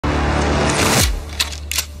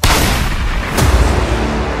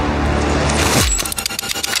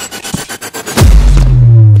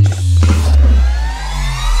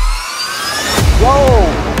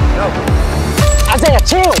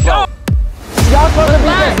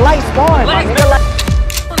light sparring, my nigga. Like,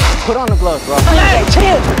 put on the gloves, bro. Hey,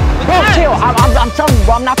 chill. Bro, chill. I'm telling you,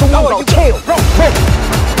 bro, I'm not the one, bro. Chill. Bro.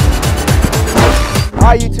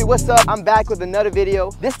 Alright, YouTube, what's up? I'm back with another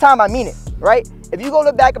video. This time I mean it, right? If you go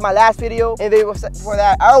look back at my last video and they before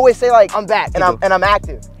that, I always say like I'm back and I'm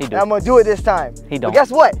active. And I'm gonna do it this time. He don't. But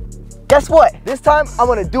guess what? Guess what? This time I'm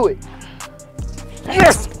gonna do it.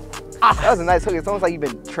 Yes! That was a nice hook. It's almost like you've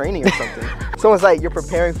been training or something. It's almost like you're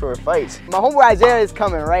preparing for a fight. My homeboy Isaiah is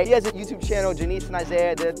coming, right? He has a YouTube channel, Janice and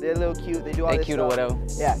Isaiah. They're a little cute. They do all this cute stuff. Or whatever.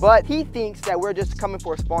 Yeah. But he thinks that we're just coming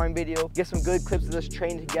for a sparring video, get some good clips of us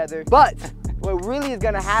training together. But what really is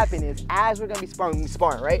gonna happen is as we're gonna be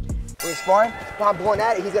sparring, right? We're sparring, I'm going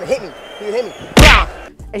at it, he's gonna hit me. He's gonna hit me.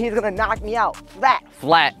 And he's gonna knock me out flat.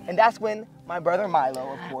 And that's when my brother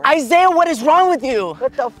Milo, of course. Isaiah, what is wrong with you?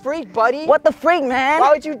 What the freak, buddy? What the freak, man?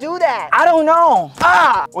 Why would you do that? I don't know.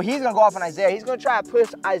 Well, he's gonna go off on Isaiah. He's gonna try to push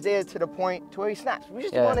Isaiah to the point to where he snaps. We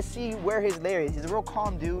just wanna see where his lair is. He's a real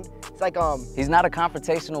calm dude. It's like, he's not a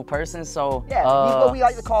confrontational person, so. Yeah, he's what we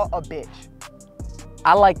like to call a bitch.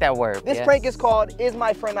 I like that word. This prank is called, Is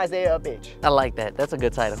My Friend Isaiah a Bitch? I like that. That's a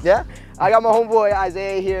good title. Yeah? I got my homeboy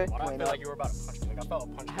Isaiah here. Why do I feel like you were about to punch me? Like I felt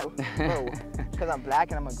a punch you. Bro, because I'm black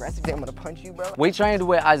and I'm aggressive, I'm gonna punch you, bro. We trained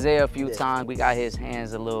with Isaiah a few times. We got his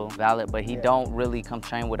hands a little valid, but he don't really come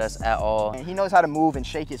train with us at all. And he knows how to move and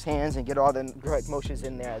shake his hands and get all the correct motions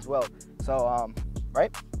in there as well. So,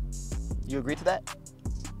 right? You agree to that?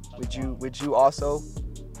 Would you also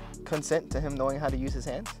consent to him knowing how to use his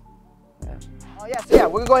hands? Yeah. Oh yeah, so yeah,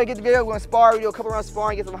 we're gonna go ahead and get the video. We're gonna spar, we do a couple rounds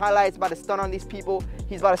sparring, get some highlights, about to stun on these people.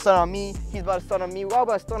 He's about to stun on me, he's about to stun on me. We're all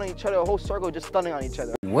about to stun on each other, a whole circle just stunning on each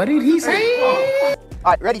other. What did he say? All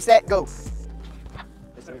right, ready, set, go.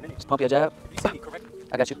 Just pump your jab.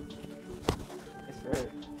 I got you. Yes, sir.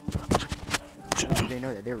 They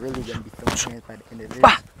know that they're really gonna be throwing hands by the end of this.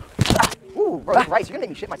 Ooh, bro, that's right. You're gonna make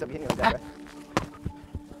me shit myself hitting me like that,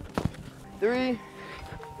 bro. 3.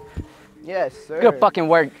 Yes, sir. Good fucking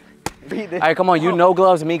work. All right, come on. You no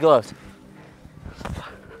gloves, me gloves.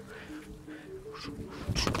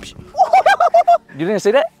 You didn't see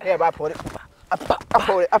that? Yeah, but I pulled it.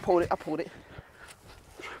 I pulled it.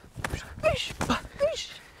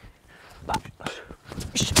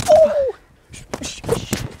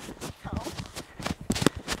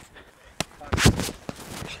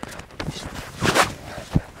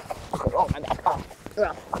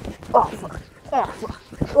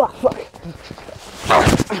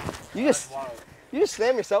 You just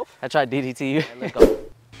slam yourself. I tried DDT you. Right, let's go.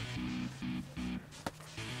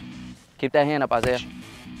 Keep that hand up, Isaiah.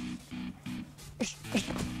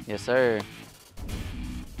 Yes, sir.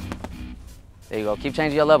 There you go. Keep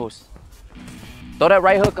changing your levels. Throw that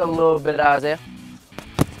right hook a little bit, Isaiah.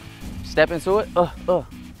 Step into it.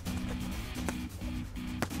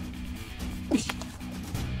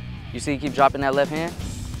 You see, keep dropping that left hand.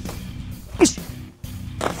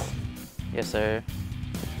 Yes, sir.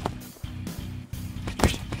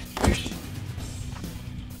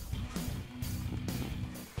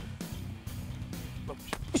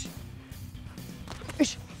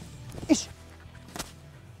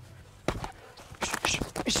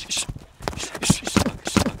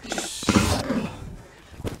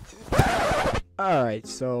 Alright,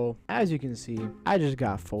 so as you can see, I just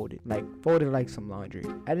got folded like some laundry.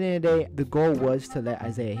 At the end of the day, the goal was to let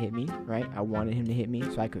Isaiah hit me, right? I wanted him to hit me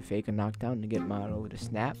so I could fake a knockdown to get Milo to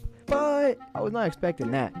snap. But I was not expecting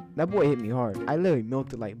that. That boy hit me hard. I literally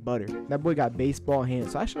melted like butter. That boy got baseball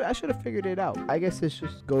hands, so I should have figured it out. I guess this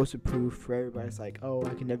just goes to prove for everybody. It's like, oh,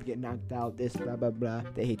 I can never get knocked out, this, blah, blah, blah.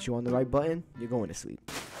 They hit you on the right button, you're going to sleep.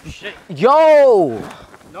 Shit. Yo!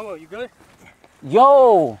 No, you good?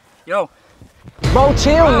 Yo! Bro,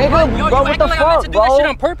 chill, nigga. Yo, bro, what the like fuck, I meant to do bro? that shit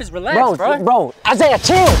on purpose. Relax, bro. Isaiah,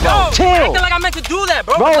 chill, bro. Chill. Acting like I meant to do that,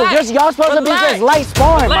 bro. Bro, y'all supposed to be just light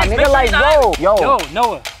sparring, my nigga. Like, yo.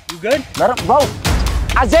 Noah, you good? Let him, bro.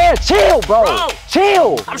 Isaiah, chill, bro.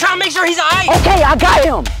 Chill. I'm trying to make sure he's alright. Okay, I got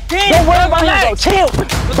him. Don't worry about him, bro. Chill.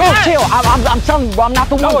 Bro, chill. I'm telling you, bro. I'm not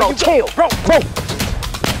the one, bro. Chill. Bro.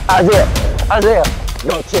 Isaiah.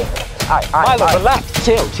 Yo, chill. All right. Milo, relax.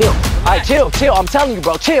 Chill. All right, chill. I'm telling you,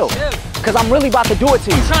 bro. Chill. Cause I'm really about to do it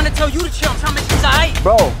to you. I'm trying to tell you to chill. I'm trying to make sure he's alright.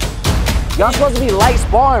 Bro, y'all supposed to be light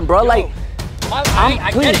sparring, bro. Like,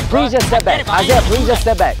 please just step back. Isaiah, please just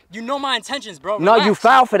step back. You know my intentions, bro. No, you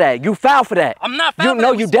foul for that. You foul for that. I'm not foul for that.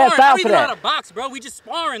 No, you dead foul for that. We know how to box, bro. We just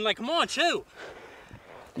sparring. Like, come on, chill.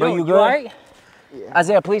 Yo, you good? Alright? Yeah.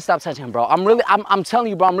 Isaiah, please stop touching him, bro. I'm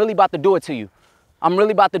telling you, bro. I'm really about to do it to you.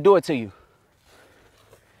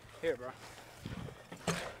 Here, bro.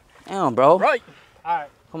 Damn, bro. Right. All right.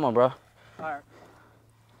 Come on, bro. All right.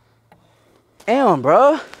 Damn,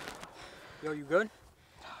 bro. Yo, you good?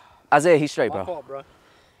 Isaiah, he's straight, My bro. fault, bro.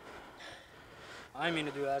 I didn't mean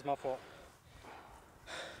to do that. That's my fault.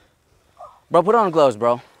 Bro, put on the gloves,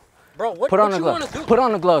 bro. Bro, what, Put on what the you gloves. want to do? Put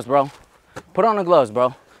on the gloves, bro. Put on the gloves,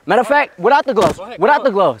 bro. Matter of fact, without the gloves. Go ahead, Without go the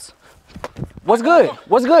on. gloves. What's good?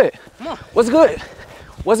 What's good? Come on. What's good?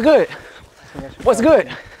 What's good? What's good?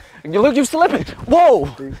 Look, you slipping.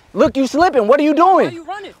 Whoa. Look, you slipping. What are you Why are doing? you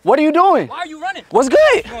running? What are you doing? Why are you running? What's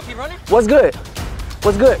good? You want to keep running? What's good?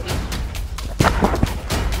 What's good?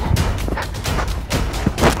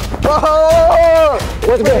 Oh!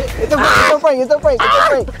 What's good? It's a prank. It's a prank. It's a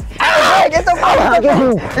prank. It's a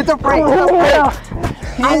prank. It's a prank.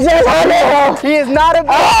 It's a prank. He is not a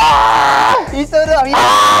bitch. He stood up.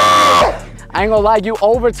 I ain't gonna lie, you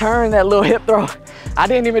overturned that little hip throw. I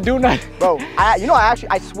didn't even do nothing. Bro,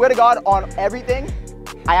 I swear to God on everything,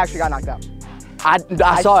 I actually got knocked out.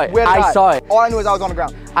 I saw it. swear to I God. saw it. All I knew is I was on the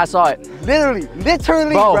ground. I saw it. Literally, Bro,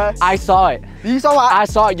 bruh. I saw it. You saw my I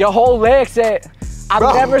saw it. Your whole leg said, I've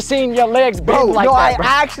Bro. never seen your legs bend like no, that, bro.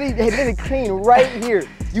 I actually hit it clean right here.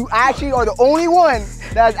 You actually are the only one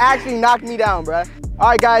that has actually knocked me down, bruh. All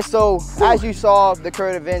right, guys, so as you saw the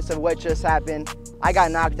current events of what just happened, I got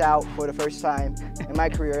knocked out for the first time in my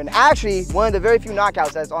career. And actually, one of the very few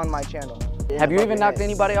knockouts that's on my channel. Have you even knocked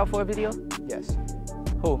anybody out for a video? Yes.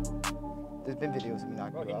 Who? There's been videos of me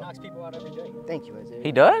knocking Bro, he people out. knocks people out every day. Thank you, Isaiah.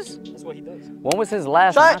 He does? That's what he does. When was his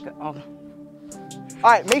last Shut- knockout? Oh. All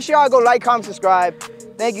right, make sure y'all go like, comment, subscribe.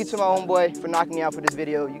 Thank you to my homeboy for knocking me out for this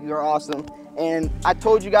video. You are awesome. And I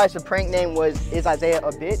told you guys the prank name was, is Isaiah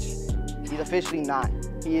a bitch? He's officially not.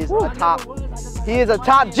 He is a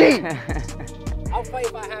top G. I'll fight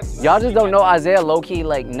if I have to. Y'all just don't know Isaiah low-key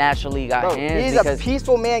like naturally got Bro, hands he's a because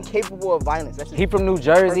peaceful man capable of violence. That's he from New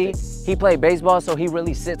Jersey. He played baseball, so he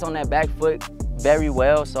really sits on that back foot very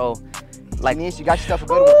well. So like, Denise, you got yourself a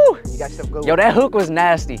good Woo! one. You got yourself a good yo, one. that hook was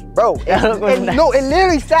nasty. Bro, hook was nasty. no, it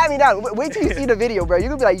literally sat me down. Wait till you see the video, bro. You're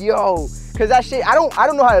gonna be like, yo, cause that shit, I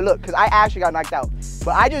don't know how to look, cause I actually got knocked out.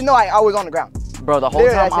 But I just know I was on the ground. Bro, the whole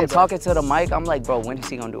Literally, time that's I'm it, bro. talking to the mic, I'm like, bro, when is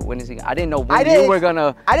he gonna do it? When is he? I didn't know when I didn't you were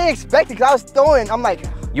gonna. I didn't expect it, cause I was throwing. I'm like,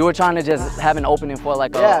 You were trying to just have an opening for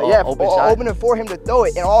like a yeah, open shot. opening for him to throw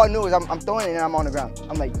it, and all I knew is I'm throwing it and I'm on the ground.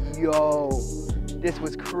 I'm like, yo, this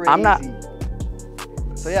was crazy. I'm not-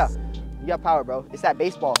 So yeah, you got power, bro. It's that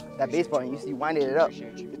baseball, and you winded it up.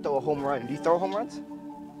 You throw a home run. Do you throw home runs?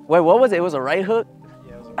 Wait, what was it? It was a right hook?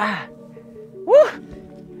 Yeah, it was Ah. Woo!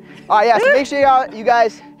 All right, yeah. So make sure you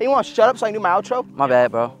guys, hey, you want to shut up so I can do my outro? My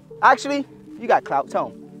bad, bro. Actually, you got clout. Tell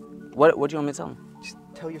them. What do you want me to tell him? Just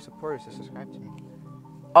tell your supporters to subscribe to me.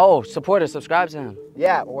 Oh, supporters, subscribe to him.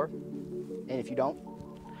 Yeah, and if you don't,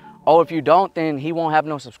 Oh, if you don't, then he won't have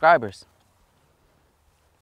no subscribers.